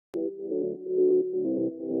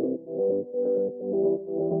How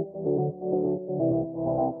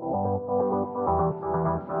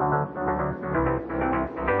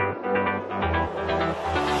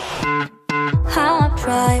I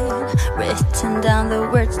tried, written down the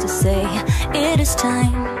words to say, it is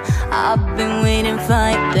time. I've been waiting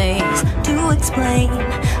 5 days to explain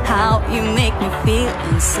how you make me feel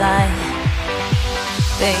inside.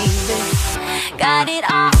 Baby, got it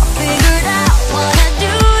all figured out, wanna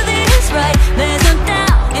do this right. There's no doubt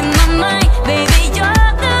in my mind, baby,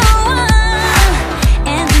 you're the one.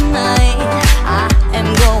 And tonight, I am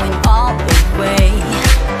going all the way.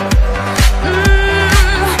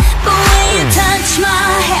 The way you touch my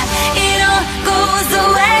hair, it all goes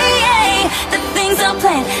away. The things I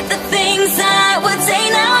planned, the things I would say,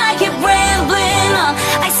 now I keep rambling on.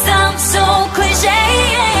 I sound so cliche.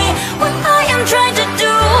 What I am trying to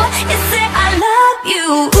do is say I love you.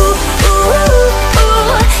 Ooh, ooh,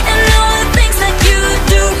 ooh, and all the things that you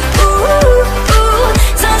do. Ooh, ooh,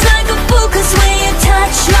 sounds like a fool, 'cause when you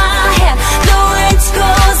touch my hair, the words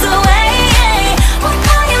goes away. What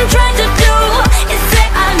I am trying to do is say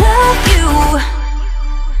I love you.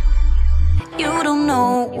 You don't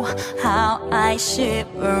know how I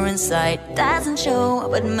shiver inside. Doesn't show,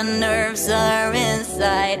 but my nerves are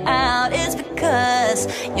inside out. It's because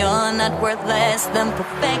you're not worth less than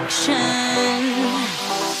perfection.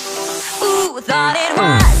 Ooh, thought it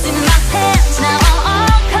was